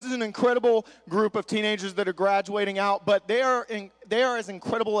is an incredible group of teenagers that are graduating out, but they are as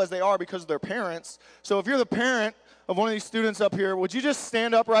incredible as they are because of their parents. So if you're the parent of one of these students up here, would you just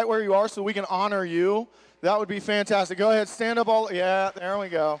stand up right where you are so we can honor you? That would be fantastic. Go ahead, stand up all. Yeah, there we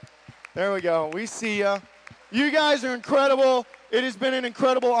go. There we go. We see you. You guys are incredible. It has been an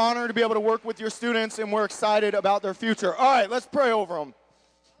incredible honor to be able to work with your students, and we're excited about their future. All right, let's pray over them.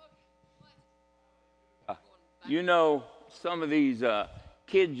 You know, some of these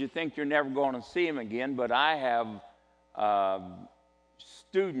kids, you think you're never going to see them again, but I have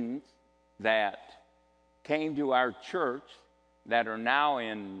students that came to our church that are now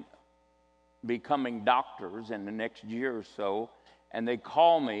becoming doctors in the next year or so, and they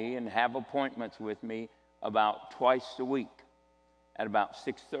call me and have appointments with me about twice a week. At about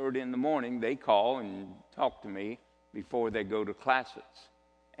 6:30 in the morning, they call and talk to me before they go to classes.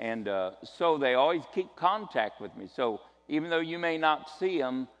 And so they always keep contact with me. So even though you may not see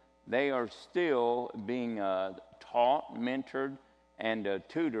them, they are still being taught, mentored, and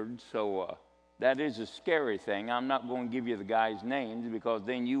tutored. So that is a scary thing. I'm not going to give you the guys' names because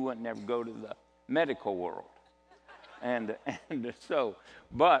then you wouldn't ever go to the medical world. And so,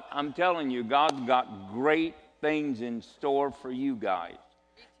 but I'm telling you, God's got great things in store for you guys.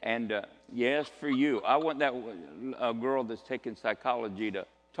 And yes, for you. I want that girl that's taking psychology to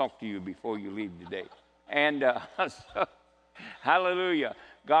talk to you before you leave today. And so, hallelujah.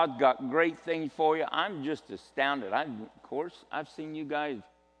 God's got great things for you. I'm just astounded. Of course, I've seen you guys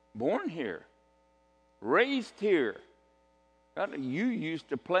born here, raised here. You used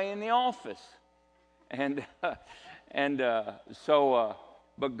to play in the office.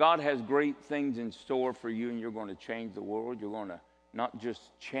 But God has great things in store for you, and you're going to change the world. You're going to not just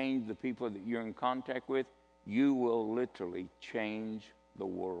change the people that you're in contact with, you will literally change the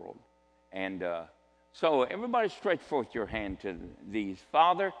world. And so everybody stretch forth your hand to these.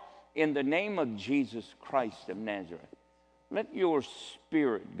 Father, in the name of Jesus Christ of Nazareth, let your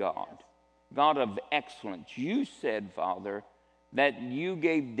Spirit, God of excellence, you said, Father, that you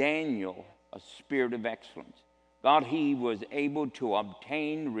gave Daniel a spirit of excellence. God, he was able to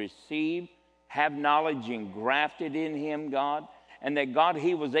obtain, receive, have knowledge engrafted in him, God, and that, God,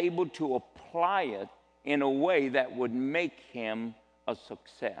 he was able to apply it in a way that would make him a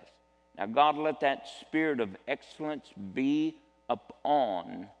success. Now, God, let that spirit of excellence be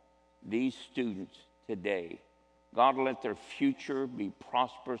upon these students today. God, let their future be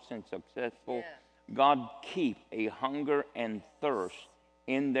prosperous and successful. Yeah. God, keep a hunger and thirst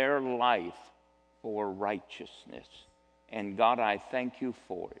in their life for righteousness. And God, I thank you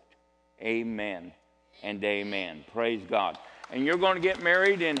for it. Amen and amen. Praise God. And you're going to get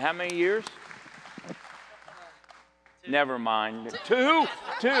married in how many years? Never mind. Two.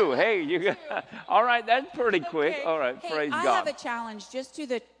 Hey, you got, all right, that's pretty quick. All right, hey, praise God. I have a challenge just to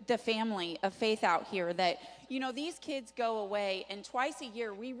the family of faith out here that, you know, these kids go away, and twice a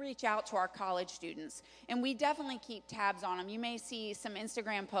year we reach out to our college students, and we definitely keep tabs on them. You may see some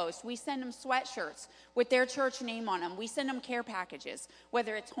Instagram posts. We send them sweatshirts with their church name on them. We send them care packages,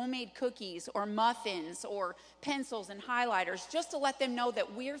 whether it's homemade cookies or muffins or pencils and highlighters, just to let them know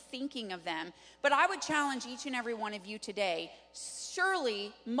that we're thinking of them. But I would challenge each and every one of you today.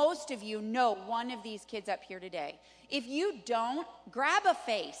 Surely most of you know one of these kids up here today. If you don't, grab a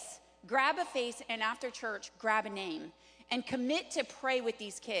face, and after church, grab a name and commit to pray with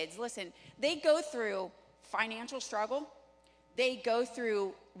these kids. Listen, they go through financial struggle. They go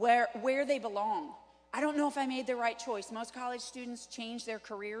through where they belong. I don't know if I made the right choice. Most college students change their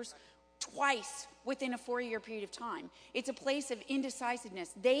careers twice within a 4-year period of time. It's a place of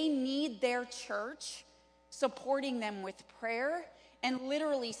indecisiveness. They need their church supporting them with prayer and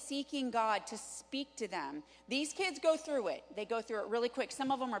literally seeking God to speak to them. These kids go through it. They go through it really quick.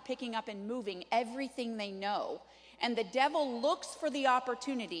 Some of them are picking up and moving everything they know. And the devil looks for the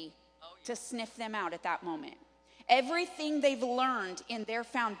opportunity to sniff them out at that moment. Everything they've learned in their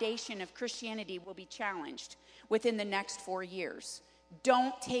foundation of Christianity will be challenged within the next 4 years.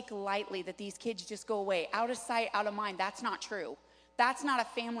 Don't take lightly that these kids just go away. Out of sight, out of mind. That's not true. That's not a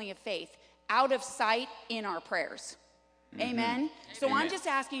family of faith. Out of sight, in our prayers. Mm-hmm. Amen? So Amen. I'm just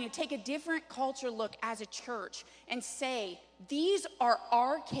asking you to take a different culture look as a church and say, these are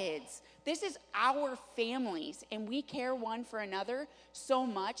our kids. This is our families, and we care one for another so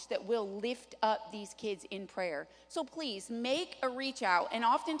much that we'll lift up these kids in prayer. So please, make a reach out. And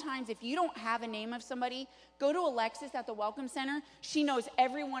oftentimes, if you don't have a name of somebody, go to Alexis at the Welcome Center. She knows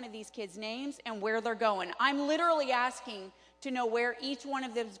every one of these kids' names and where they're going. I'm literally asking to know where each one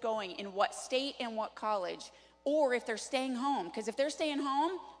of them is going, in what state and what college, or if they're staying home. Because if they're staying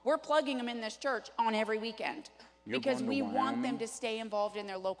home, we're plugging them in this church on every weekend. because we want them to stay involved in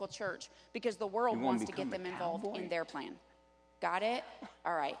their local church because the world wants to get them involved in their plan. Got it?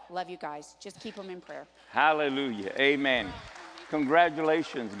 All right. Love you guys. Just keep them in prayer. Hallelujah. Amen.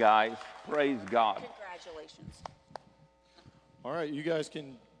 Congratulations, guys. Praise God. Congratulations. All right, you guys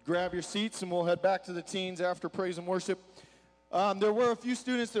can grab your seats and we'll head back to the teens after praise and worship. There were a few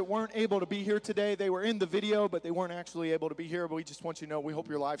students that weren't able to be here today. They were in the video, but they weren't actually able to be here. But we just want you to know we hope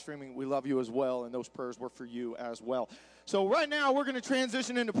you're live streaming. We love you as well, and those prayers were for you as well. So right now we're going to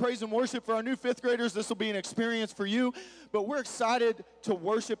transition into praise and worship for our new fifth graders. This will be an experience for you, but we're excited to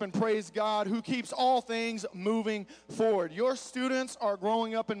worship and praise God who keeps all things moving forward. Your students are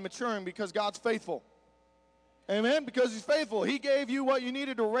growing up and maturing because God's faithful. Amen? Because he's faithful. He gave you what you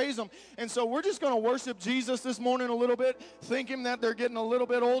needed to raise them. And so we're just going to worship Jesus this morning a little bit, thinking that they're getting a little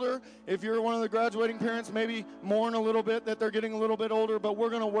bit older. If you're one of the graduating parents, maybe mourn a little bit that they're getting a little bit older, but we're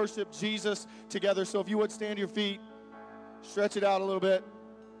going to worship Jesus together. So if you would stand to your feet, stretch it out a little bit.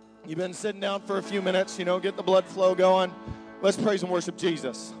 You've been sitting down for a few minutes, get the blood flow going. Let's praise and worship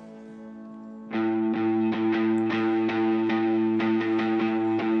Jesus.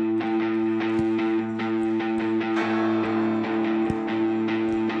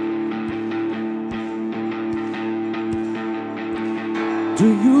 Do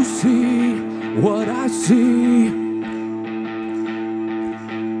you see what I see?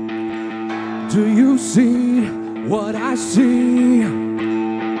 Do you see what I see?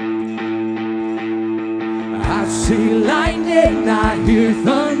 I see lightning, I hear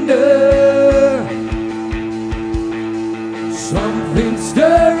thunder. Something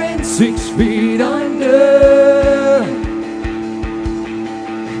stirring 6 feet under.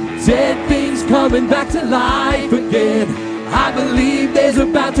 Dead things coming back to life again. I believe there's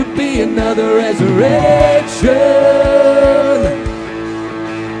about to be another resurrection.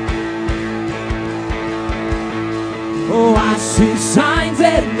 Oh, I see signs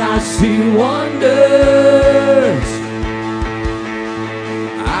and I see wonders.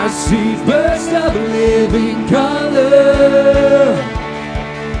 I see bursts of living color.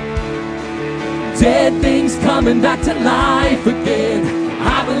 Dead things coming back to life again.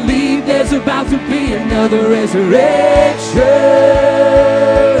 I believe there's about to be another resurrection.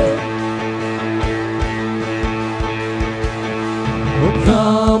 Oh,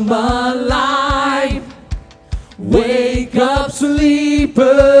 come alive, wake up,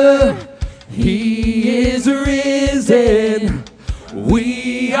 sleeper. He is risen.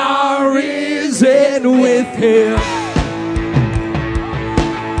 We are risen with him.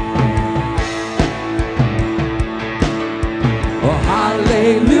 Oh,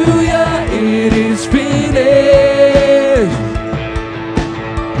 hallelujah, it is finished.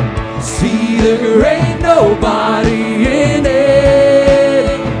 See the grave, nobody in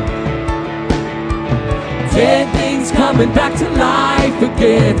it. Dead things coming back to life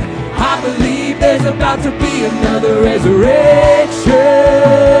again. I believe there's about to be another resurrection.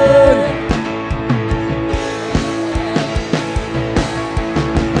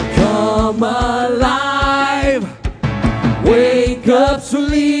 Come alive, wake up,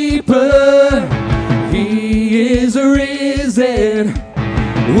 sleeper. He is risen.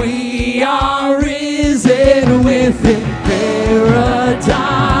 We are risen with him. Paradise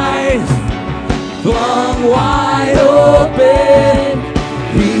flung wide open.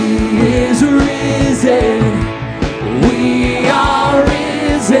 He is risen. We are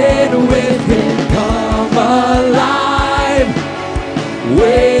risen with him. Come alive,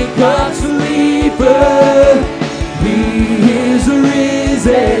 wake up, sleeper. He is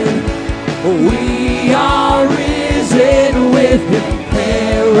risen. We are risen with him.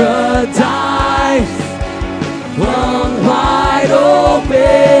 Paradise flung wide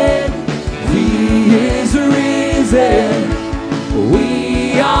open. He is risen.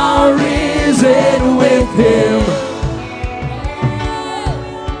 We are risen with him.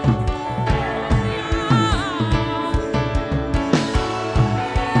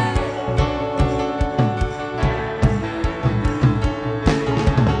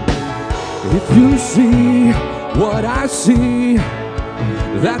 If you see what I see,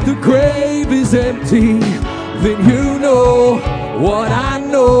 that the grave is empty, then you know what I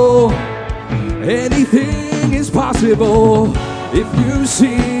know. Anything is possible. If you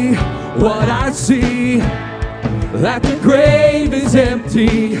see what I see, that the grave is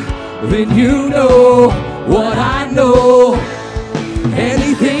empty, then you know what I know.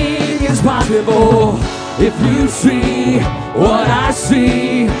 Anything is possible. If you see what I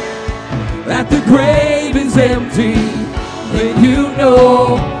see, that the grave is empty, then you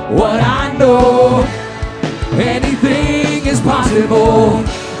know what I know. Anything is possible.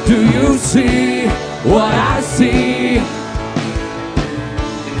 Do you see what what I see?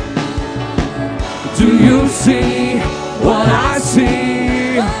 Do you see what I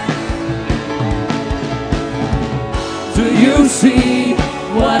see? Do you see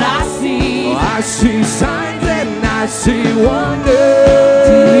what I see? I see signs and I see wonders.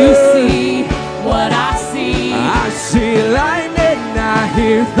 Do you see what I see? I see lightning, I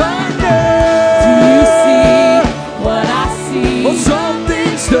hear thunder. Do you see what I see? Oh,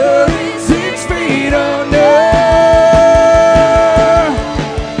 something stirring 6 feet under.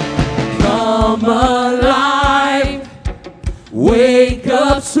 Come alive, wake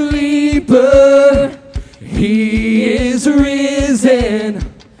up, sleeper. He is risen.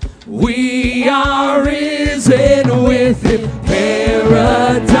 We are risen with him.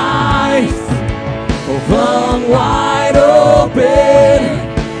 Paradise flung wide open.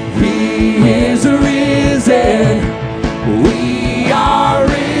 He is risen. We are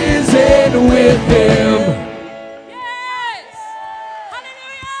risen with him. Yes!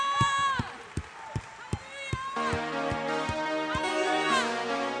 Hallelujah!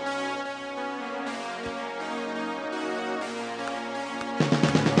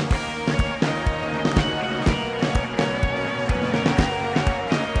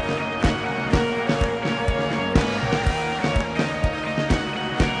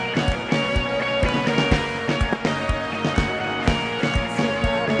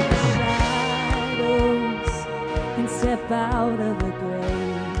 And step out of the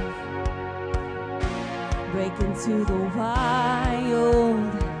grave, break into the wild,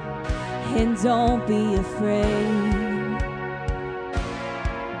 and don't be afraid.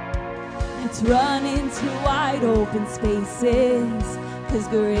 Let's run into wide open spaces, 'cause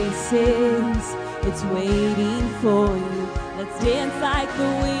grace is, it's waiting for you. Let's dance like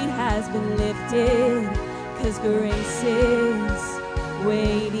the weight has been lifted, 'cause grace is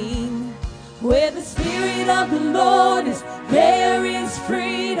waiting. Where the Spirit of the Lord is, there is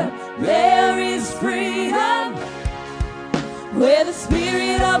freedom, there is freedom. Where the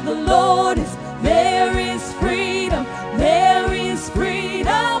Spirit of the Lord is, there is freedom, there is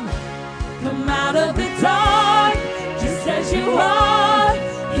freedom. Come out of the dark, just as you are,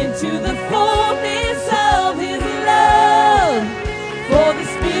 into the fullness of His love. For the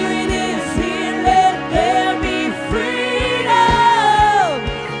Spirit is here, let there be freedom.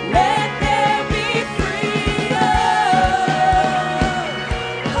 Let there be freedom.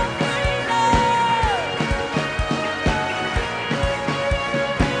 Oh, freedom.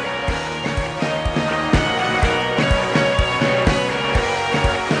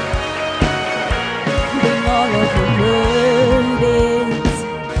 Bring all of your burdens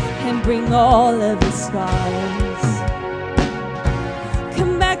and bring all of your scars.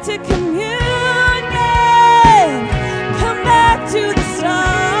 Come back to communion. Come back to the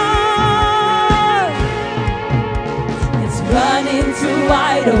start. Let's run into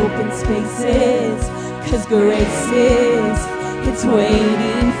wide open spaces, 'cause grace is, it's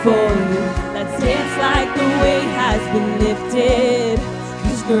waiting for you. Let's dance like the weight has been lifted,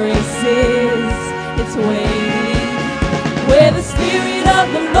 'cause grace is, it's waiting. Where the Spirit of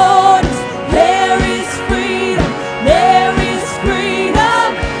the Lord is, there is freedom, there is freedom.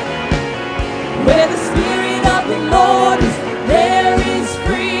 Where the Spirit of the Lord is, there is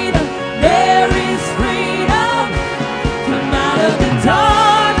freedom, there is freedom. Come out of the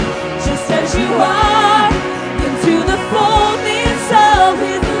dark, just as you are, into the fullness of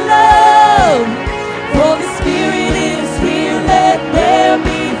His love. For the Spirit is here, let there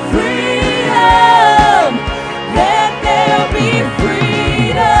be freedom. Let there be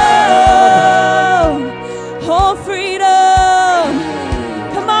freedom. Oh, freedom.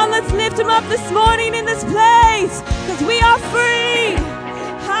 Come on, let's lift Him up this morning in this place, 'cause we are free.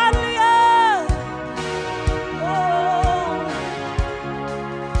 Hallelujah. Oh.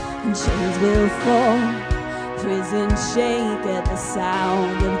 And chains will fall, prison shake at the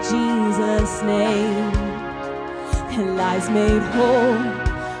sound of Jesus' name. And lives made whole,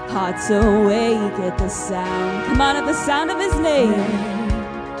 hearts awake at the sound. Come on, at the sound of His name.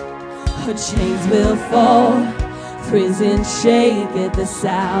 Her chains will fall, prison shake at the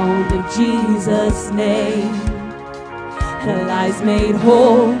sound of Jesus' name. And lives made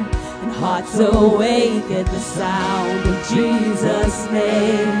whole, and hearts awake at the sound of Jesus'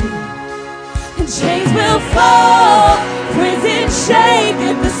 name. And chains will fall, prison shake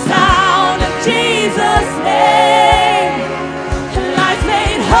at the sound of Jesus' name. And lives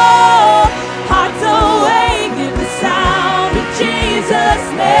made whole, hearts awake at the sound of Jesus'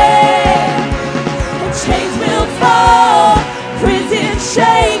 name. And chains will fall, prison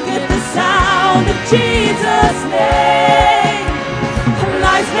shake at the sound of Jesus' name. And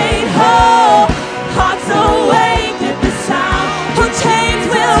lives made whole, hearts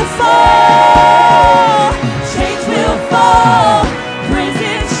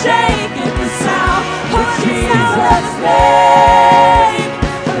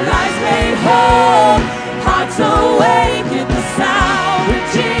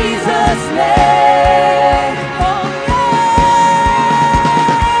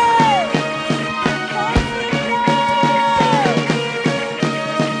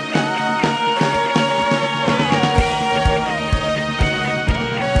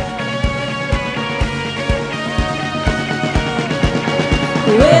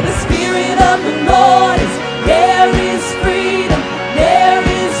of the Lord is, there is freedom. There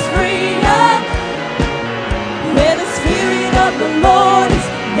is freedom. Where the Spirit of the Lord is,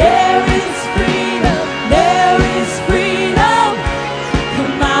 there is freedom. There is freedom.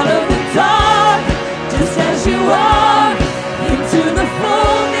 Come out of the dark, just as you are, into the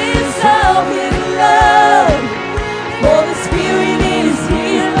fullness of His love. For the Spirit is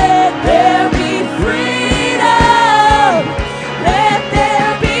here, let there be freedom. Let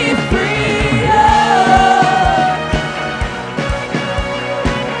there be freedom.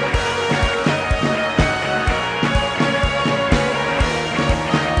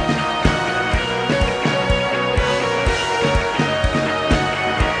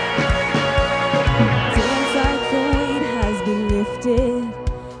 Dance like the weight has been lifted,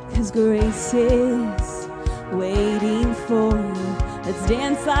 'cause grace is waiting for you. Let's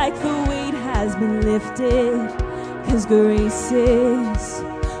dance like the weight has been lifted, 'cause grace is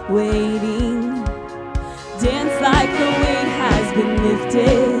waiting. Dance like the weight has been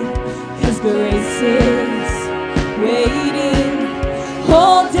lifted, 'cause grace is waiting.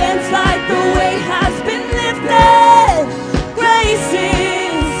 Oh, dance like the weight has been lifted. Grace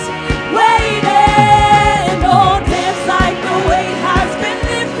is waiting. Oh, dance like the weight has been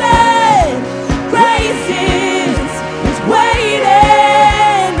lifted. Grace is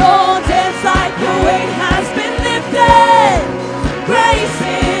waiting. Oh, dance like the weight has been lifted. Grace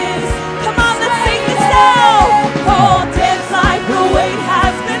is. Come on, let's sing this now. Oh, dance like the weight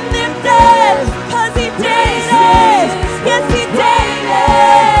has been lifted. 'Cause He did it. Yes, He did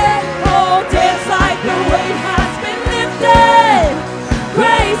it. Oh, dance like the weight has been lifted.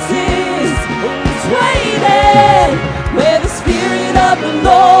 Grace is waiting. Where the Spirit of the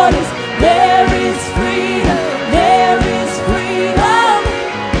Lord is, there is freedom. There is freedom.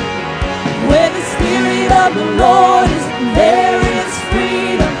 Where the Spirit of the Lord is, there is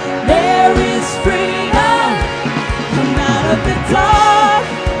freedom. There is freedom. Come out of the dark,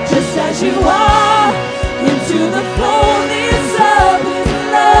 just as you are, into the fullness of His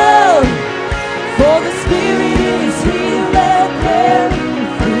love. For the Spirit is here, let there be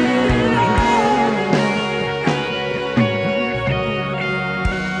freedom.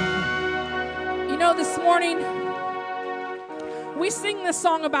 You know, this morning, we sing this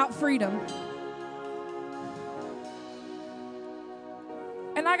song about freedom.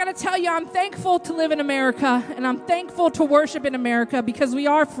 And I gotta tell you, I'm thankful to live in America, and I'm thankful to worship in America, because we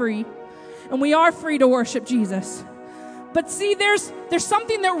are free, and we are free to worship Jesus. But see, there's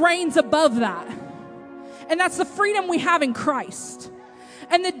something that reigns above that, and that's the freedom we have in Christ.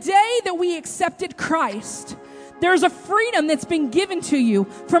 And the day that we accepted Christ, there's a freedom that's been given to you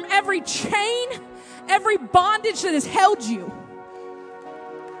from every chain, every bondage that has held you.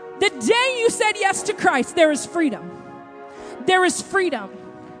 The day you said yes to Christ, there is freedom. There is freedom.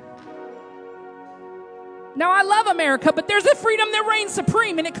 Now, I love America, but there's a freedom that reigns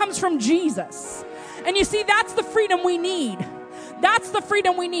supreme, and it comes from Jesus. And you see, that's the freedom we need. That's the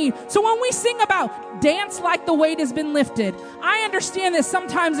freedom we need. So when we sing about dance like the weight has been lifted, I understand that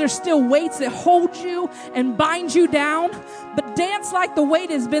sometimes there's still weights that hold you and bind you down. But dance like the weight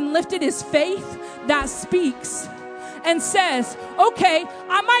has been lifted is faith that speaks and says, okay,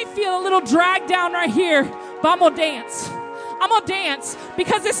 I might feel a little dragged down right here, but I'm going to dance. I'm going to dance,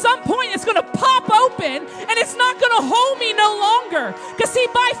 because at some point it's going to pop open and it's not going to hold me no longer. Because see,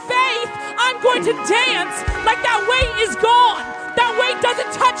 by faith, I'm going to dance like that weight is gone. That weight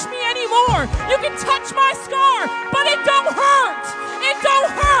doesn't touch me anymore. You can touch my scar, but it don't hurt. It don't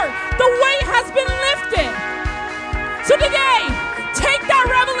hurt. The weight has been lifted. So today, take that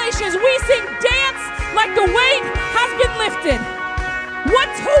revelation as we sing dance like the weight has been lifted.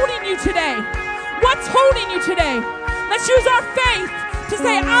 What's holding you today? What's holding you today? Let's use our faith to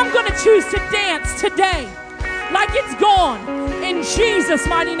say, I'm going to choose to dance today like it's gone. In Jesus'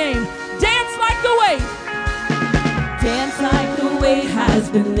 mighty name. Dance like the weight. Dance like the weight has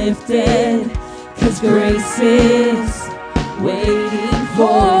been lifted, 'cause grace is waiting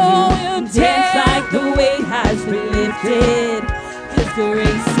for you. Dance like the weight has been lifted, 'cause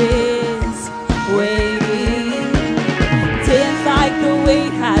grace is waiting. Dance like the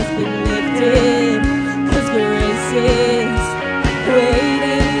weight has been lifted, 'cause grace is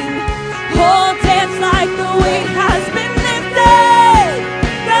waiting. Oh, dance like the weight has been lifted.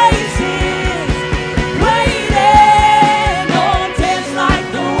 Grace is waiting. Oh, dance like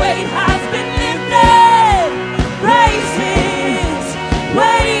the weight has been lifted. Grace is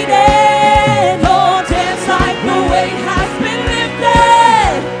waiting. Oh, dance like the weight has been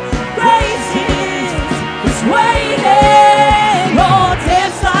lifted. Grace is waiting. Oh,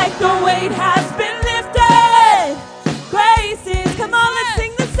 dance like the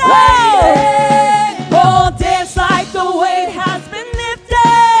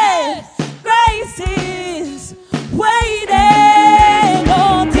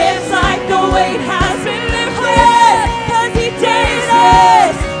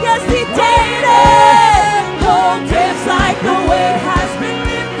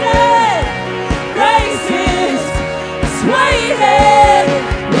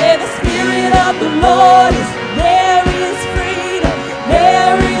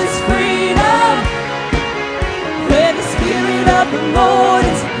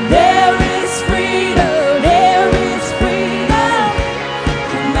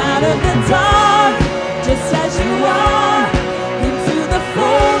of the dark, just as you are, into the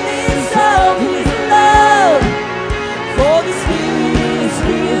fullness of His love. For the Spirit is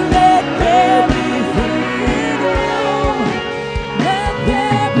real, let there be freedom. Let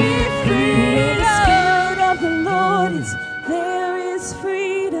there be freedom. Where the Spirit of the Lord is, there is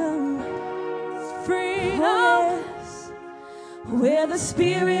freedom. Freedom. Where the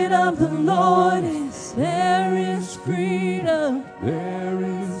Spirit of the Lord is, there is freedom. There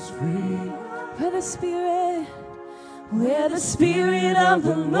is freedom. Where the Spirit of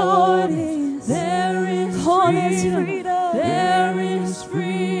the Lord is, there is freedom. There is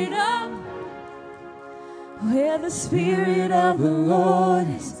freedom. Where the Spirit of the Lord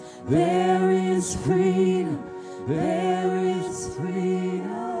is, there is freedom. There is freedom.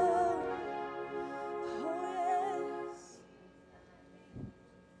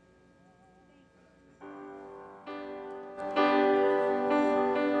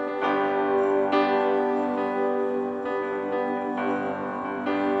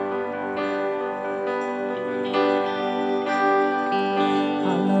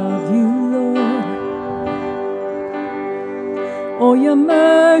 Oh, your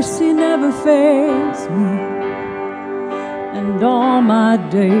mercy never fails me, and all my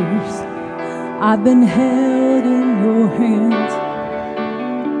days I've been held in your hands.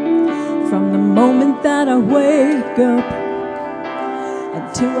 From the moment that I wake up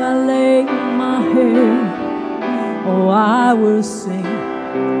until I lay my head, oh, I will sing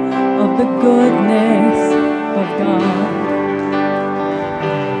of the goodness of God.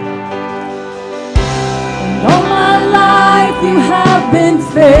 And all my life you have been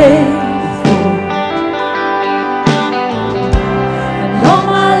faithful, and all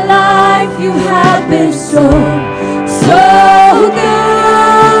my life you have been so, so good.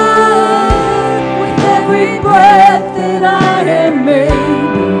 With every breath that I am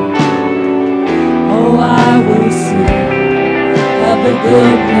able, oh, I will sing of the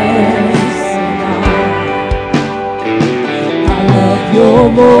goodness of God. I love your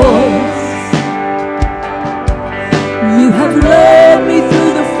voice. You have led me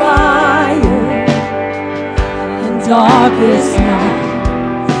through the fire and darkest night.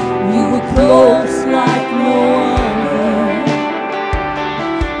 You were close like no other.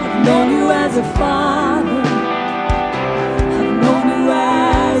 I've known you as a father. I've known you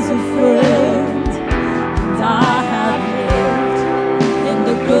as a friend. And I have lived in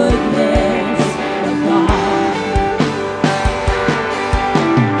the goodness of God.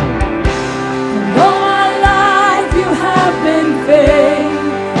 And all my life you have been faithful.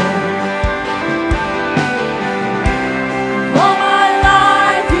 All my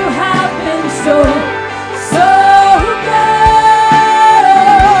life you have been so, so good.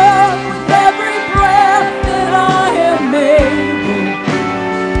 With every breath that I am able,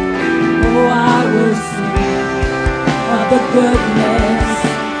 oh, I will sing of the goodness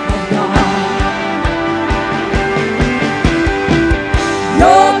of God.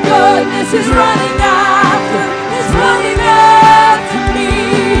 Your goodness is running after, it's running after me.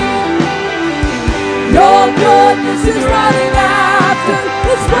 Your goodness is running after,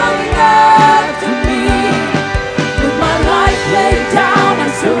 it's running after me. With my life laid down, I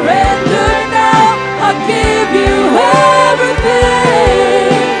surrender now. I give you everything.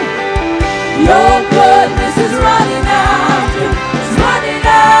 Your goodness is running after, it's running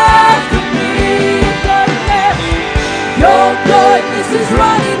after me. Your goodness is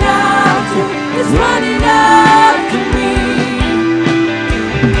running after, it's running after me.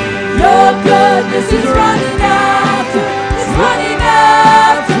 Your goodness is running after, it's running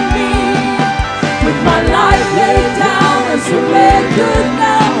after me. With my life laid down and surrendered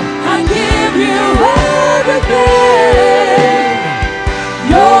now, I give you everything.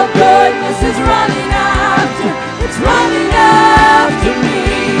 Your goodness is running after, it's running after me.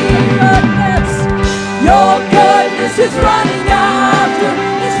 Your goodness is running after,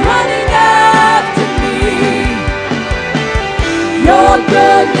 it's running after me. Your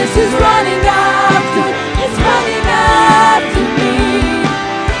goodness is running after, it's running after me.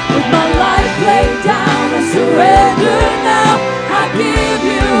 With my life laid down and surrender now, I give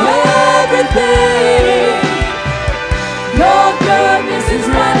you everything. Your goodness is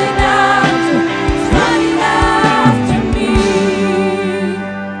running after, it's running after me.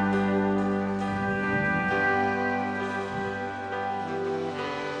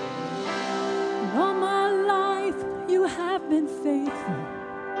 And all my life you have been faithful.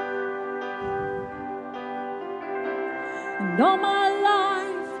 And all my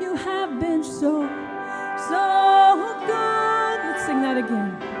life you have been so, so good. Let's sing that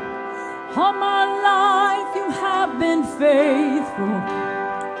again. All my life you have been faithful.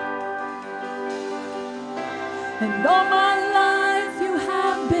 And all my life you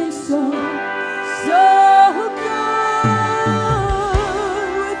have been so good.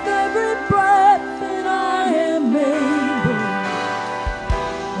 With every breath that I am able,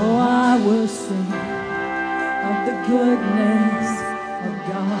 oh, I will sing of the goodness of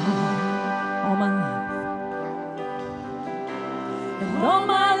God all my life. And all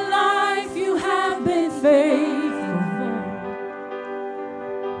my life you have been faithful.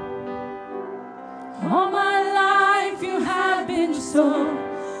 All my life you have been so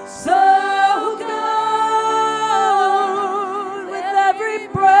good. With every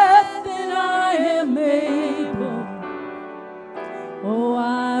breath that I am able, oh,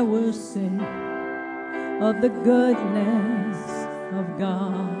 I will sing of the goodness of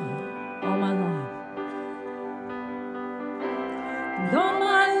God all my life. And all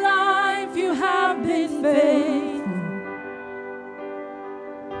my life you have been faithful.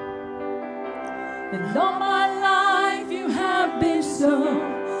 And all my life you have been so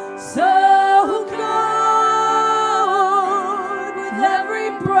good. With every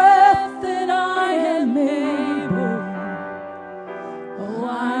breath that I am able, oh,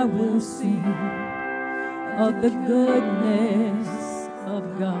 I will sing of the goodness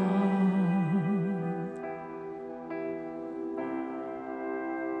of God.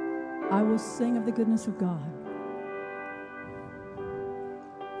 I will sing of the goodness of God.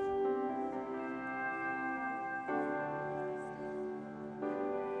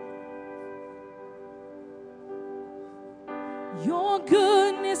 Your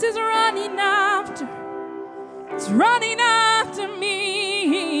goodness is running after, it's running after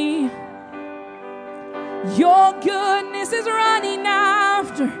me. Your goodness is running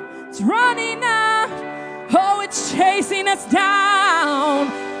after, it's running after, oh, it's chasing us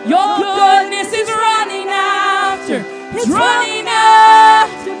down. Your goodness is running after, it's running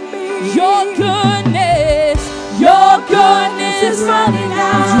after me. Your goodness is running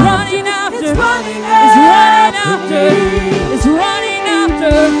after, it's running after, it's running after, it's running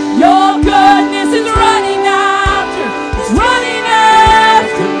after. Your goodness is running after, it's running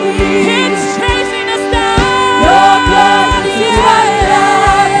after me. It's chasing us down. Your goodness is running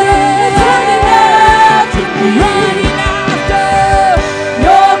after, it's running after me. Running after.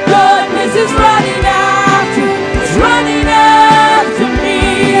 Your goodness is running after, it's running after me.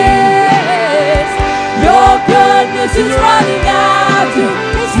 Yes. Your goodness is running after,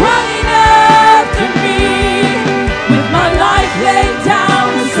 it's running after me. With my life laid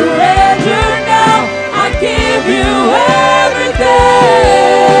down and surrender now, I give you everything.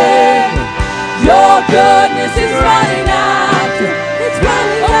 Your goodness is running after, it's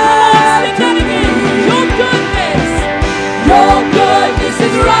running after me. Your goodness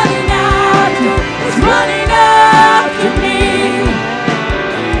is running after, it's running after me.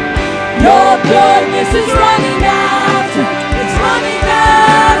 Your goodness is running after, it's running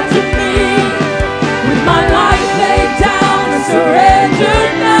after me. With my life laid down and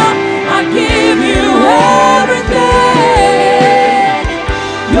surrendered now, I give you everything.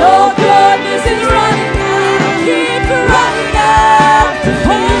 Your goodness is running after, keep running after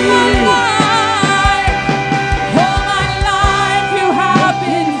me. All my life you have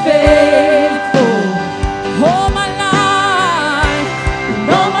been faithful. All my life, and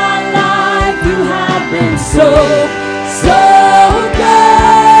all my life you have been so good.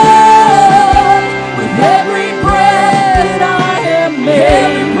 With every breath I am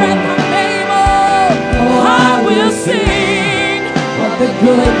able, oh, I will sing of the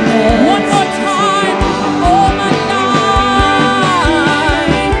goodness. One more time.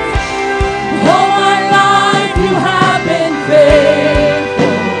 All my life you have been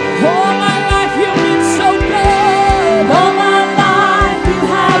faithful. All my life you've been so good. All my life you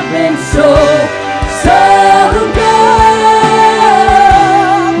have been so good.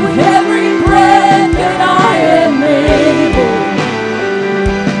 With every breath that I am able,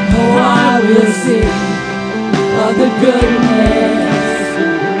 oh, I will sing of the goodness.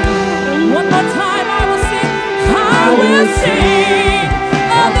 One more time, I will sing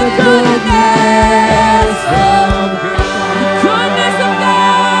of the goodness of God. Goodness of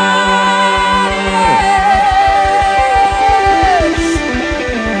God, yes.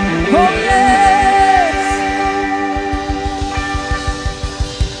 Oh, yes.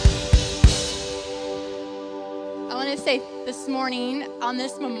 I want to say this morning on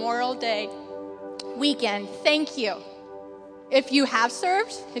this Memorial Day weekend, thank you. If you have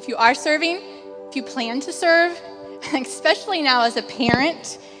served, if you are serving, if you plan to serve, especially now as a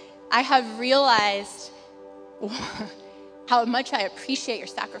parent, I have realized how much I appreciate your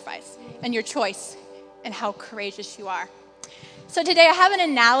sacrifice and your choice and how courageous you are. So today I have an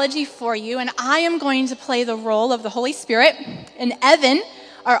analogy for you, and I am going to play the role of the Holy Spirit. And Evan,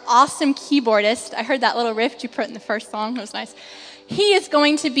 our awesome keyboardist, I heard that little riff you put in the first song. It was nice. He is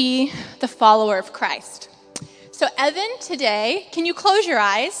going to be the follower of Christ. So Evan, today, can you close your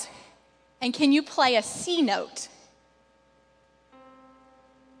eyes, and can you play a C note?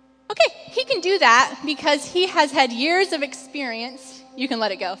 Okay, he can do that because he has had years of experience. You can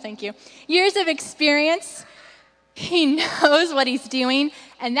let it go, thank you. Years of experience. He knows what he's doing,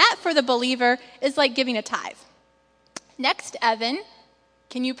 and that for the believer is like giving a tithe. Next, Evan,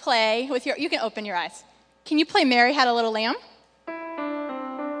 can you play with you can open your eyes. Can you play Mary Had a Little Lamb?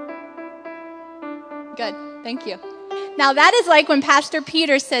 Good, thank you. Now that is like when Pastor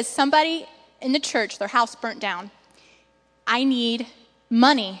Peter says somebody in the church, their house burnt down. I need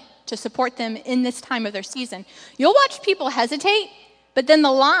money to support them in this time of their season. You'll watch people hesitate, but then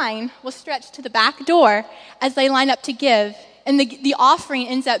the line will stretch to the back door as they line up to give, and the offering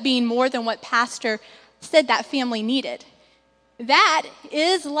ends up being more than what Pastor said that family needed. That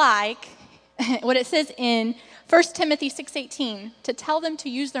is like what it says in 1 Timothy 6:18, to tell them to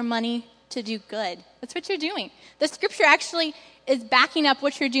use their money to do good. That's what you're doing. The scripture actually is backing up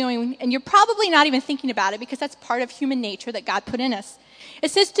what you're doing, and you're probably not even thinking about it because that's part of human nature that God put in us.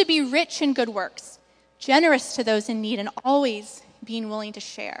 It says to be rich in good works, generous to those in need, and always being willing to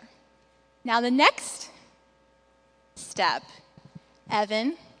share. Now the next step,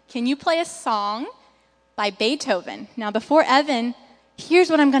 Evan, can you play a song by Beethoven? Now before Evan,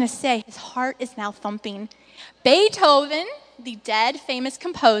 here's what I'm going to say. His heart is now thumping. Beethoven, the dead famous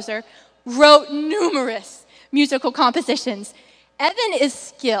composer, wrote numerous musical compositions. Evan is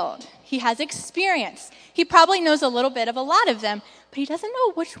skilled. He has experience. He probably knows a little bit of a lot of them, but he doesn't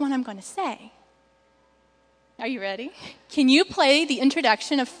know which one I'm going to say. Are you ready? Can you play the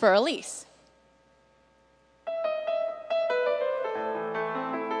introduction of Für Elise?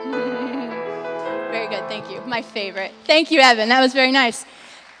 Very good, thank you. My favorite. Thank you, Evan. That was very nice.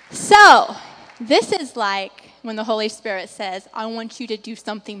 So, this is like when the Holy Spirit says, I want you to do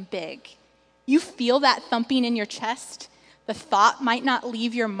something big. You feel that thumping in your chest? The thought might not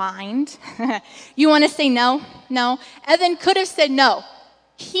leave your mind. You want to say no? No. Evan could have said no.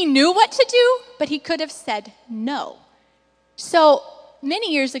 He knew what to do, but he could have said no. So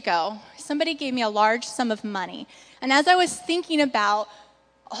many years ago, somebody gave me a large sum of money. And as I was thinking about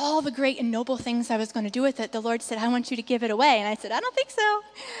all the great and noble things I was going to do with it, the Lord said, I want you to give it away. And I said, I don't think so.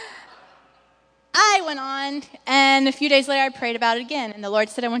 I went on, and a few days later, I prayed about it again. And the Lord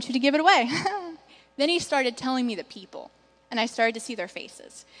said, I want you to give it away. Then he started telling me the people. And I started to see their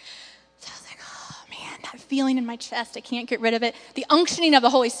faces. So I was like, oh man, that feeling in my chest, I can't get rid of it. The unctioning of the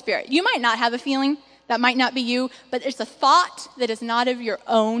Holy Spirit. You might not have a feeling, that might not be you, but it's a thought that is not of your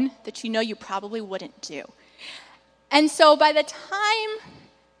own that you know you probably wouldn't do. And so by the time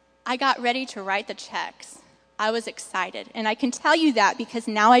I got ready to write the checks, I was excited. And I can tell you that because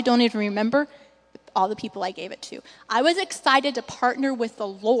now I don't even remember all the people I gave it to. I was excited to partner with the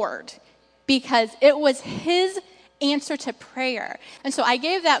Lord because it was his answer to prayer. And so I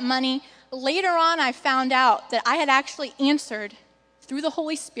gave that money. Later on, I found out that I had actually answered through the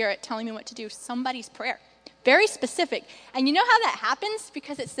Holy Spirit telling me what to do, somebody's prayer. Very specific. And you know how that happens?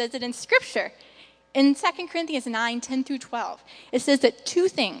 Because it says it in Scripture. In 2 Corinthians 9:10-12, it says that two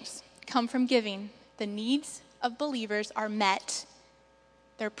things come from giving. The needs of believers are met.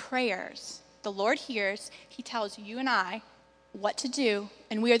 Their prayers. The Lord hears. He tells you and I what to do,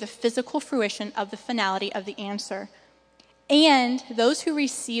 and we are the physical fruition of the finality of the answer. And those who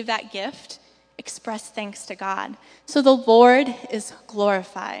receive that gift express thanks to God. So the Lord is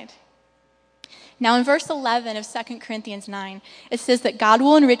glorified. Now in verse 11 of 2 Corinthians 9, it says that God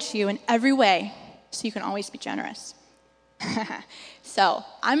will enrich you in every way so you can always be generous. So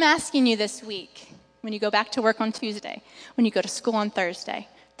I'm asking you this week, when you go back to work on Tuesday, when you go to school on Thursday,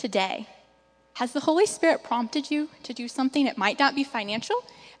 today, has the Holy Spirit prompted you to do something? It might not be financial.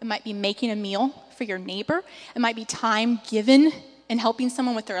 It might be making a meal for your neighbor. It might be time given in helping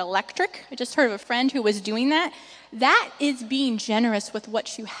someone with their electric. I just heard of a friend who was doing that. That is being generous with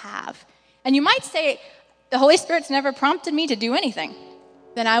what you have. And you might say, the Holy Spirit's never prompted me to do anything.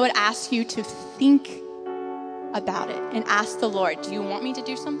 Then I would ask you to think about it and ask the Lord, do you want me to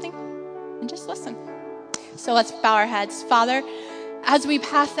do something? And just listen. So let's bow our heads. Father, as we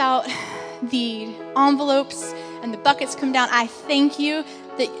pass out the envelopes and the buckets come down, I thank you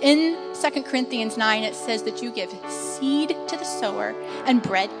that in 2 Corinthians 9 it says that you give seed to the sower and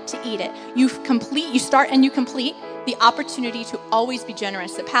bread to eat it. You start and you complete the opportunity to always be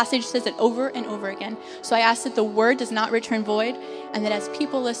generous. The passage says it over and over again. So I ask that the word does not return void, and that as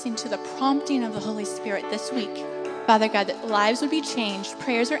people listen to the prompting of the Holy Spirit this week, Father God, that lives would be changed,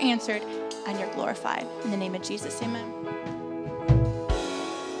 prayers are answered, and you're glorified. In the name of Jesus, amen.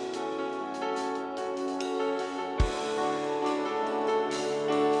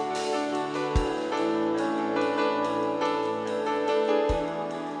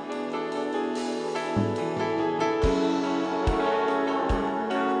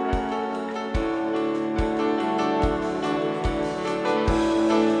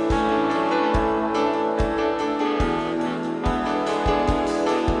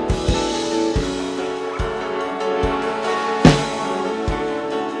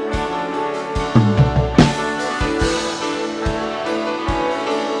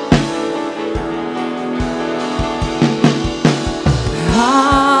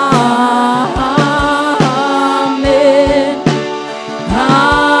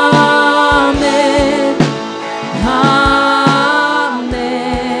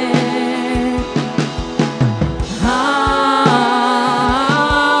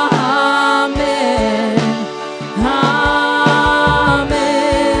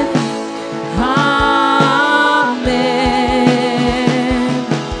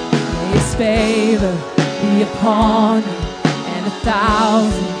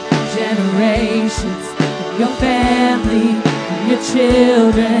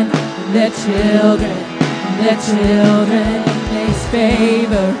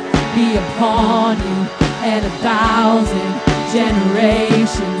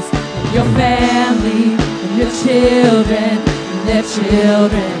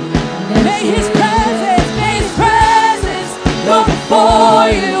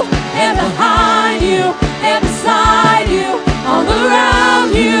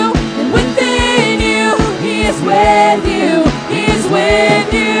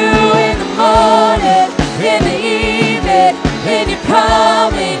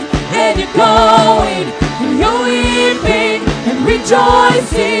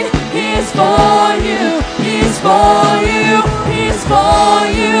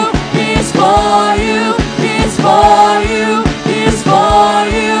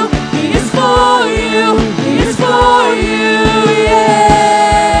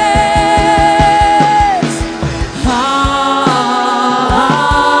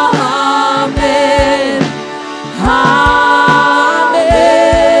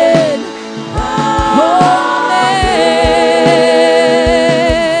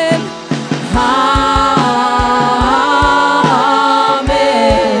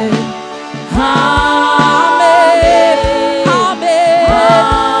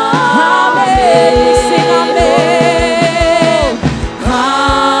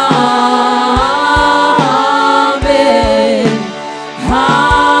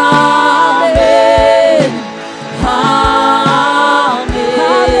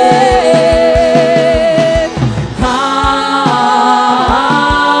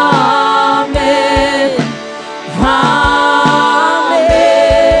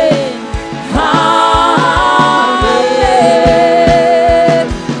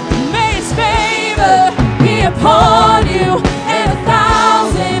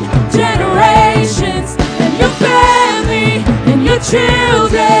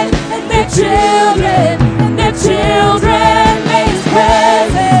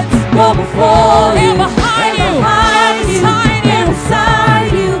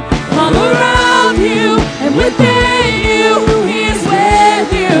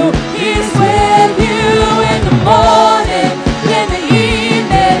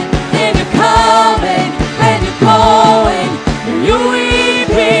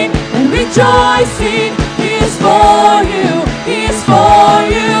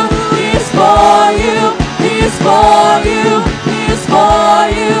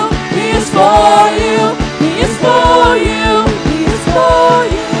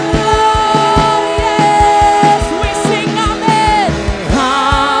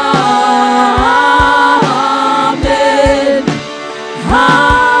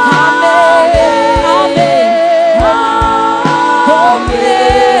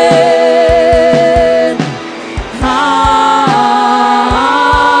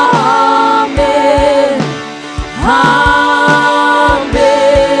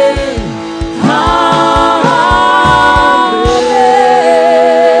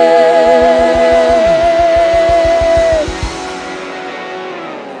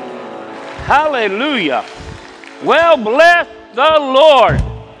 Hallelujah. Well, bless the Lord.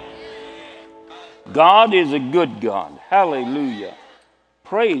 God is a good God. Hallelujah.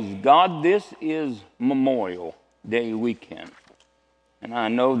 Praise God. This is Memorial Day weekend. And I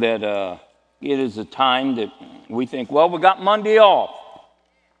know that it is a time that we think, well, we got Monday off,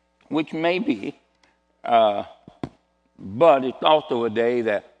 which may be but it's also a day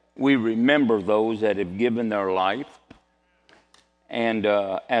that we remember those that have given their life, and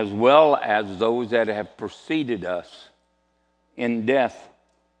as well as those that have preceded us in death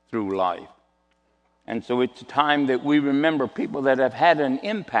through life. And so it's a time that we remember people that have had an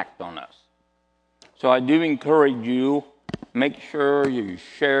impact on us. So I do encourage you, make sure you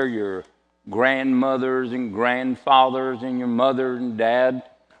share your grandmothers and grandfathers and your mother and dad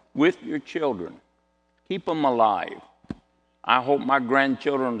with your children. Keep them alive. I hope my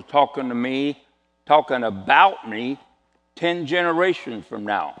grandchildren are talking to me, talking about me 10 generations from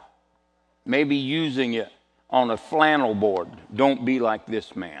now. Maybe using it on a flannel board. Don't be like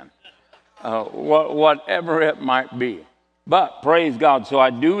this man. Whatever it might be. But praise God. So I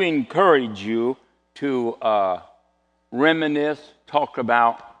do encourage you to reminisce, talk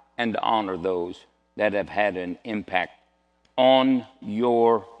about, and honor those that have had an impact on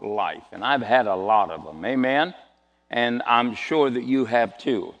your life. And I've had a lot of them. Amen? And I'm sure that you have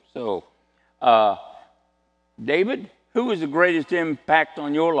too. So, David, who was the greatest impact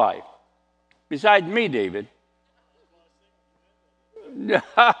on your life? Besides me, David.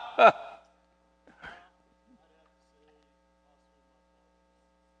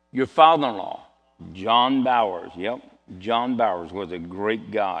 Your father-in-law, John Bowers. Yep, John Bowers was a great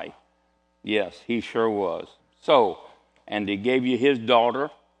guy. Yes, he sure was. So, and he gave you his daughter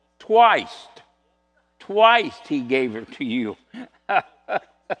twice. Twice he gave her to you.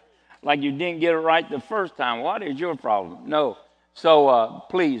 Like you didn't get it right the first time. What is your problem? No. So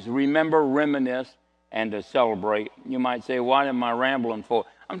please remember, reminisce, and to celebrate. You might say, what am I rambling for?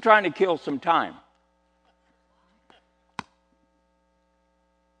 I'm trying to kill some time.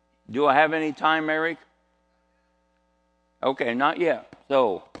 Do I have any time, Eric? Okay, not yet.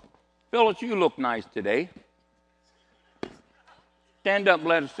 So, Phyllis, you look nice today. Stand up,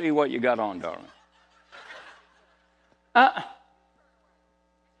 let us see what you got on, darling.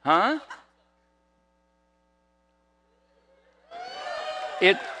 Huh?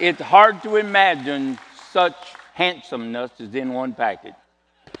 It's hard to imagine such handsomeness is in one package.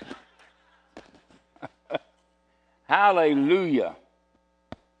 Hallelujah.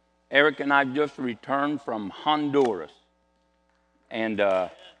 Eric and I just returned from Honduras. And,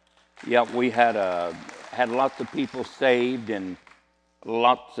 we had lots of people saved and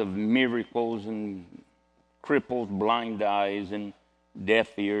lots of miracles and cripples, blind eyes, and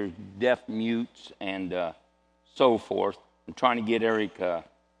deaf ears, deaf mutes, and so forth. I'm trying to get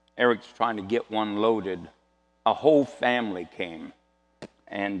Eric's trying to get one loaded. A whole family came,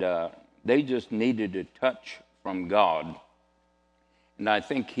 and they just needed a touch from God. And I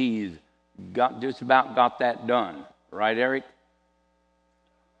think he's just about got that done. Right, Eric?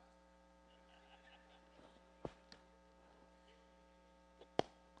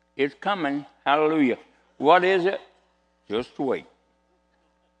 It's coming. Hallelujah. What is it? Just wait.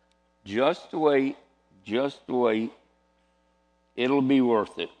 Just wait. Just wait. It'll be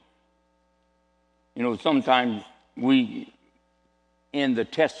worth it. You know, sometimes in the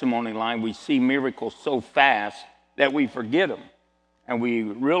testimony line, we see miracles so fast that we forget them. And we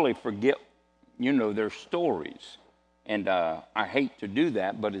really forget, their stories. And I hate to do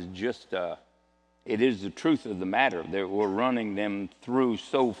that, but it's just, it is the truth of the matter that we're running them through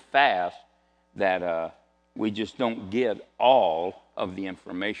so fast that we just don't get all of the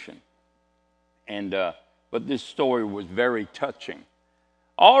information. And but this story was very touching.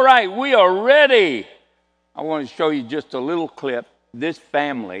 All right, we are ready. I want to show you just a little clip. This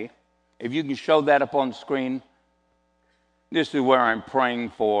family, if you can show that up on the screen. This is where I'm praying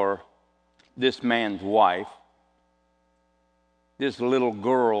for this man's wife, this little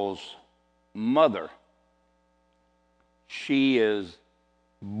girl's mother. She is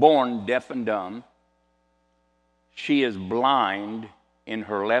born deaf and dumb. She is blind in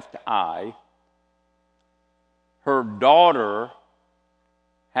her left eye. Her daughter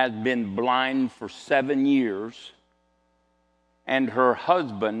has been blind for 7 years, and her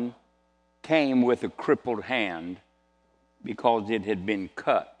husband came with a crippled hand because it had been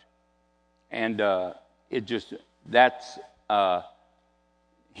cut. And that's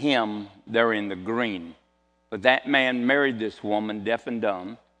him there in the green. But that man married this woman, deaf and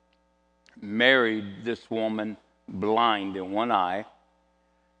dumb, married this woman blind in one eye,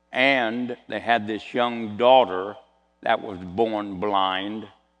 and they had this young daughter that was born blind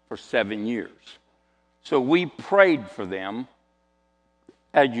for 7 years. So we prayed for them,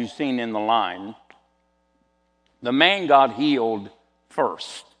 as you've seen in the line. The man got healed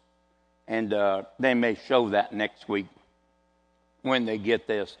first, and they may show that next week when they get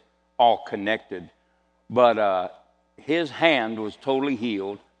this all connected. But his hand was totally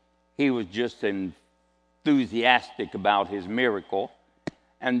healed. He was just in enthusiastic about his miracle.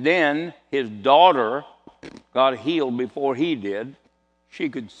 And then his daughter got healed before he did. She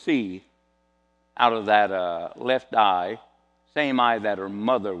could see out of that left eye, same eye that her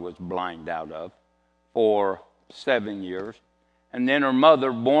mother was blind out of for 7 years. And then her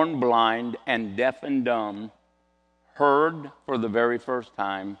mother, born blind and deaf and dumb, heard for the very first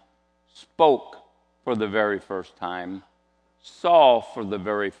time, spoke for the very first time, saw for the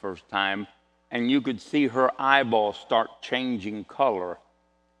very first time, and you could see her eyeballs start changing color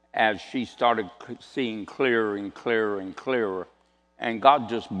as she started seeing clearer and clearer and clearer. And God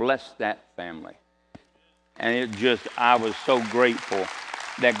just blessed that family. And I was so grateful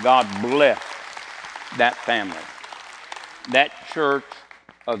that God blessed that family. That church,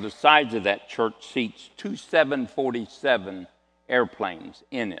 the size of that church seats 2 747 airplanes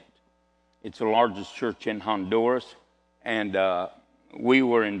in it. It's the largest church in Honduras, and we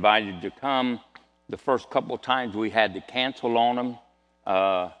were invited to come. The first couple of times we had to cancel on them,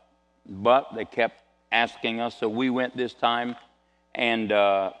 but they kept asking us, so we went this time. And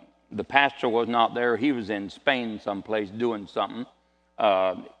the pastor was not there. He was in Spain someplace doing something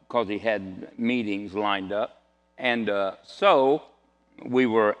because he had meetings lined up. And so we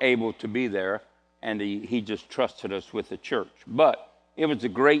were able to be there, and he just trusted us with the church. But it was a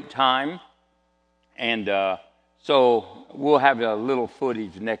great time, and so we'll have a little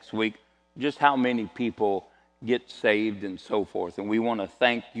footage next week, just how many people get saved and so forth. And we want to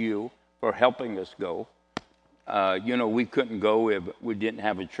thank you for helping us go. We couldn't go if we didn't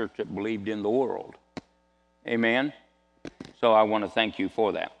have a church that believed in the world. Amen? So I want to thank you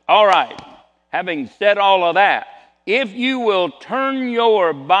for that. All right. Having said all of that, if you will turn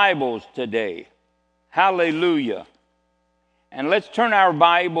your Bibles today, hallelujah, and let's turn our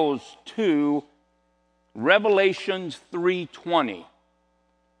Bibles to Revelations 3:20.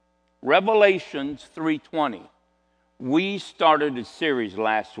 Revelations 3:20. We started a series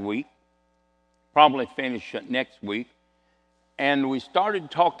last week, probably finish it next week, and we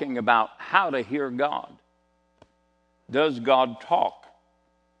started talking about how to hear God. Does God talk?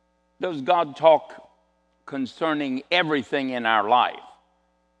 Does God talk concerning everything in our life?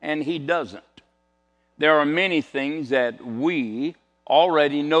 And he doesn't. There are many things that we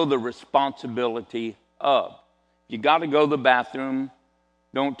already know the responsibility of. You got to go to the bathroom,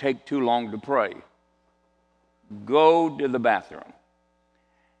 don't take too long to pray. Go to the bathroom.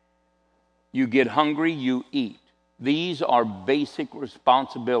 You get hungry, you eat. These are basic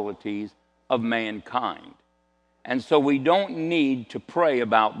responsibilities of mankind. And so we don't need to pray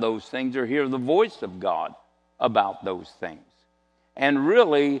about those things or hear the voice of God about those things. And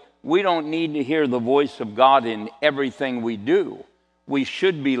really, we don't need to hear the voice of God in everything we do. We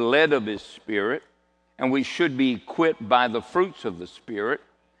should be led of his Spirit, and we should be equipped by the fruits of the Spirit,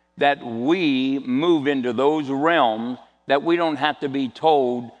 that we move into those realms that we don't have to be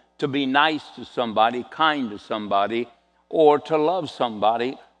told to be nice to somebody, kind to somebody, or to love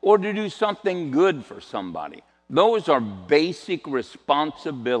somebody, or to do something good for somebody. Those are basic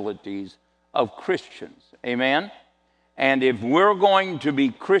responsibilities of Christians. Amen? And if we're going to be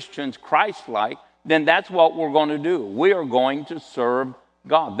Christians, Christ-like, then that's what we're going to do. We are going to serve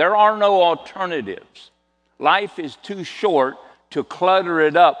God. There are no alternatives. Life is too short to clutter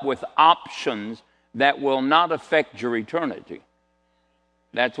it up with options that will not affect your eternity.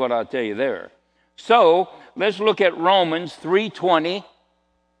 That's what I'll tell you there. So, let's look at Romans 3:20.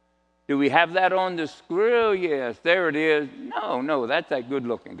 Do we have that on the screen? Yes, there it is. No, that's that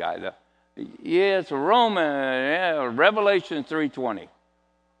good-looking guy. Yes, Revelation 3:20.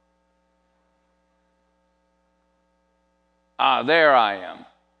 There I am.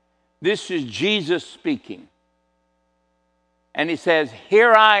 This is Jesus speaking. And he says,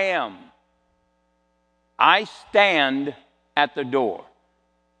 here I am. I stand at the door.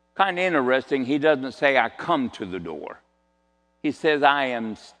 Kind of interesting, he doesn't say I come to the door. He says I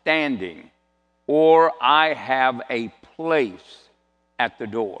am standing, or I have a place at the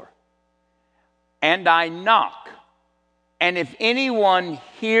door. And I knock. And if anyone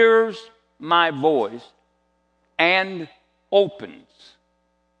hears my voice and opens,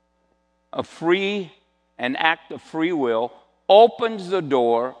 an act of free will, opens the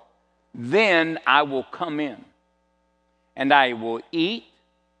door, then I will come in. And I will eat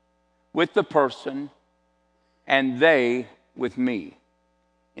with the person, and they with me.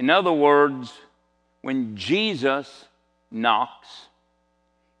 In other words, when Jesus knocks,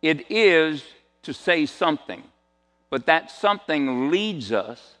 it is to say something, but that something leads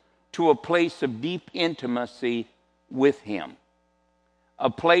us to a place of deep intimacy with him, a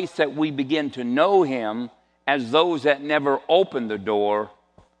place that we begin to know him as those that never open the door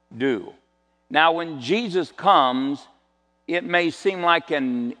do. Now, when Jesus comes, it may seem like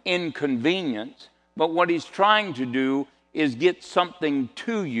an inconvenience, but what he's trying to do is get something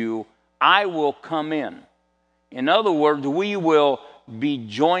to you. I will come in. In other words, we will be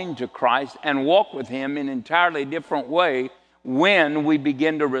joined to Christ and walk with him in an entirely different way when we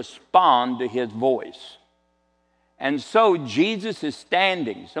begin to respond to his voice. And so Jesus is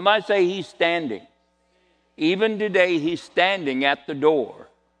standing. Somebody say he's standing. Even today, he's standing at the door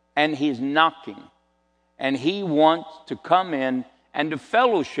and he's knocking. And he wants to come in and to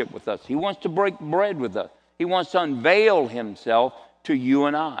fellowship with us. He wants to break bread with us. He wants to unveil himself to you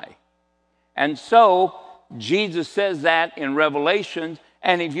and I. And so Jesus says that in Revelation.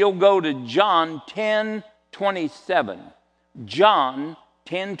 And if you'll go to John 10:27, John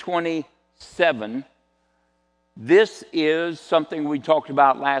 10:27, this is something we talked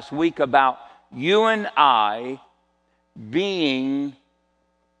about last week about you and I being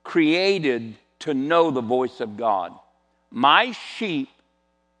created to know the voice of God. My sheep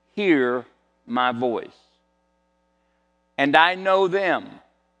hear my voice, and I know them,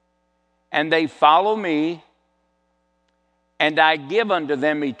 and they follow me, and I give unto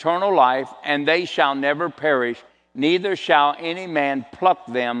them eternal life, and they shall never perish, neither shall any man pluck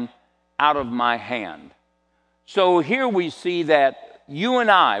them out of my hand. So here we see that you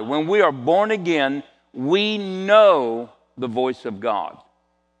and I, when we are born again, we know the voice of God.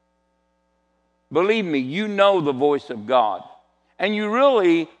 Believe me, you know the voice of God. And you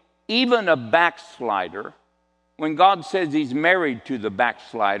really, even a backslider, when God says he's married to the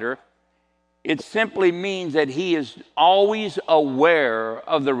backslider, it simply means that he is always aware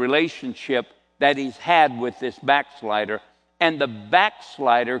of the relationship that he's had with this backslider. And the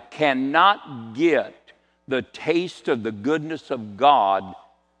backslider cannot get the taste of the goodness of God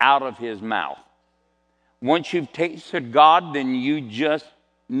out of his mouth. Once you've tasted God, then you just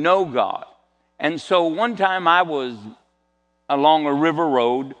know God. And so one time I was along a river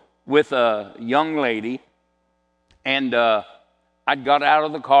road with a young lady, and I'd got out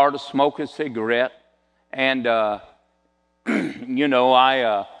of the car to smoke a cigarette, and all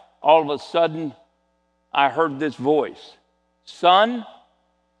of a sudden I heard this voice, "Son,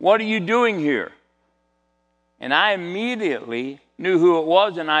 what are you doing here?" And I immediately knew who it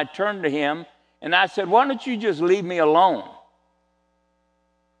was, and I turned to him and I said, "Why don't you just leave me alone?"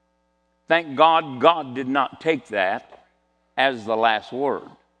 Thank God, God did not take that as the last word.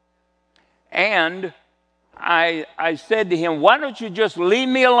 And I said to him, "Why don't you just leave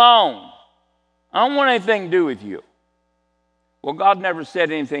me alone? I don't want anything to do with you." Well, God never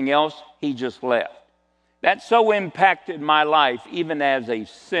said anything else. He just left. That so impacted my life, even as a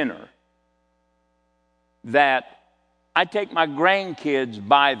sinner, that I take my grandkids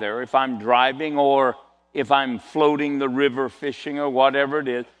by there if I'm driving or if I'm floating the river, fishing or whatever it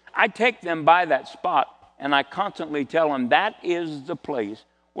is. I take them by that spot and I constantly tell them that is the place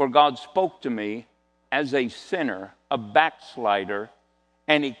where God spoke to me as a sinner, a backslider,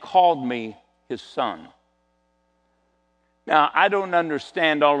 and he called me his son. Now, I don't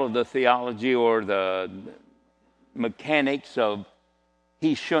understand all of the theology or the mechanics of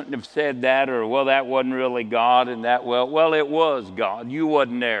he shouldn't have said that, or, well, that wasn't really God, and that, well, it was God. You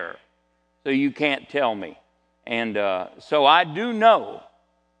wasn't there, so you can't tell me. And so I do know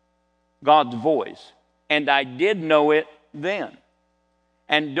God's voice, and I did know it then.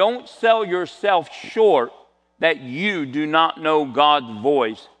 And don't sell yourself short that you do not know God's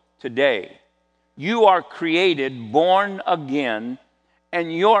voice today. You are created, born again,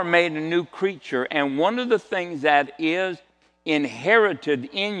 and you're made a new creature. And one of the things that is inherited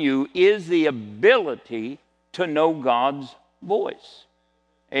in you is the ability to know God's voice.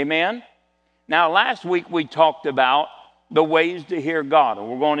 Amen? Now, last week we talked about the ways to hear God, and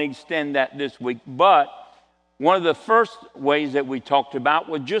we're going to extend that this week. But one of the first ways that we talked about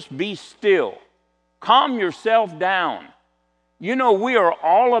was just be still. Calm yourself down. You know, we are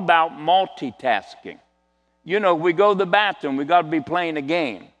all about multitasking. You know, we go to the bathroom, we got to be playing a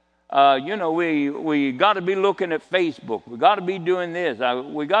game. We got to be looking at Facebook. We got to be doing this.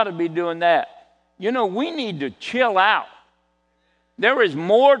 We got to be doing that. You know, we need to chill out. There is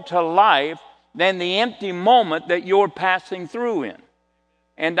more to life than the empty moment that you're passing through in.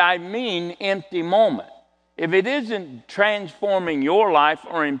 And I mean empty moment. If it isn't transforming your life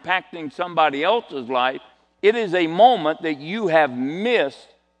or impacting somebody else's life, it is a moment that you have missed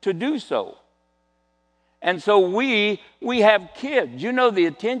to do so. And so we have kids. You know, the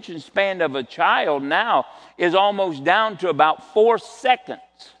attention span of a child now is almost down to about 4 seconds.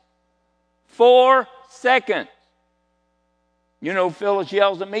 4 seconds. You know, Phyllis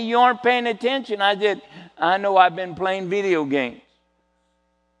yells at me, "You aren't paying attention." I know I've been playing video games.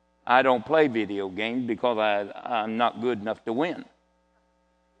 I don't play video games because I'm not good enough to win.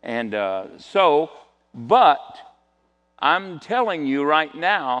 And but I'm telling you right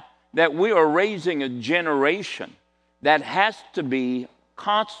now that we are raising a generation that has to be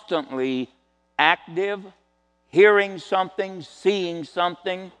constantly active, hearing something, seeing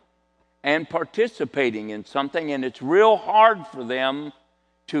something, and participating in something. And it's real hard for them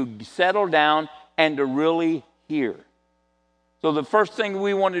to settle down and to really hear. So the first thing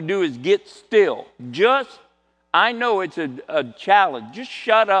we want to do is get still. I know it's a challenge. Just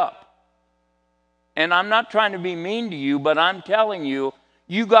shut up. And I'm not trying to be mean to you, but I'm telling you,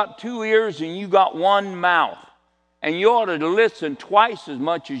 you got 2 ears and you got 1 mouth. And you ought to listen twice as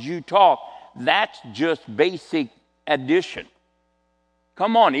much as you talk. That's just basic addition.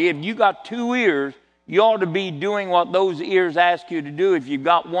 Come on, if you got 2 ears, you ought to be doing what those ears ask you to do. If you've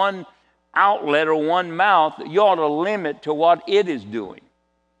got 1 outlet or 1 mouth, you ought to limit to what it is doing.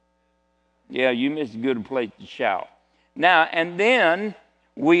 Yeah, you missed a good place to shout. Now, and then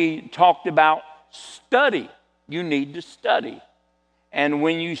we talked about study. You need to study. And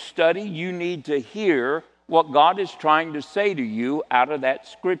when you study, you need to hear what God is trying to say to you out of that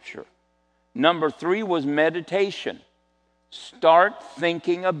scripture. Number 3 was meditation. Start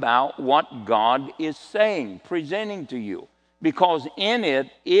thinking about what God is saying, presenting to you, because in it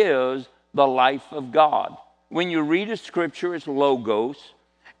is the life of God. When you read a scripture, it's logos,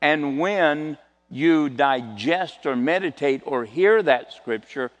 and when you digest or meditate or hear that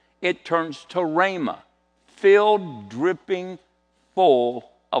scripture, it turns to rhema, filled, dripping, full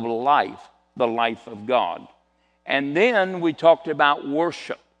of life, the life of God. And then we talked about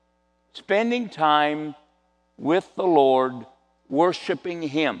worship, spending time with the Lord, worshiping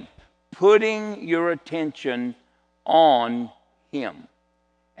Him, putting your attention on Him.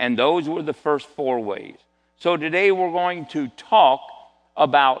 And those were the first 4 ways. So today we're going to talk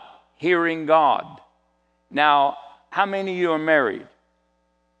about hearing God. Now, how many of you are married?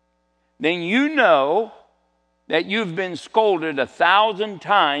 Then you know that you've been scolded 1,000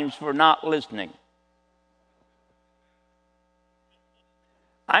 times for not listening.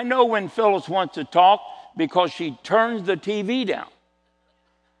 I know when Phyllis wants to talk because she turns the TV down.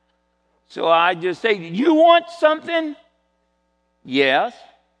 So I just say, you want something? Yes,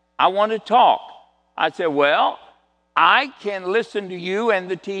 I want to talk. I said, well, I can listen to you and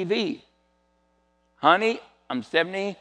the TV. Honey, I'm 70.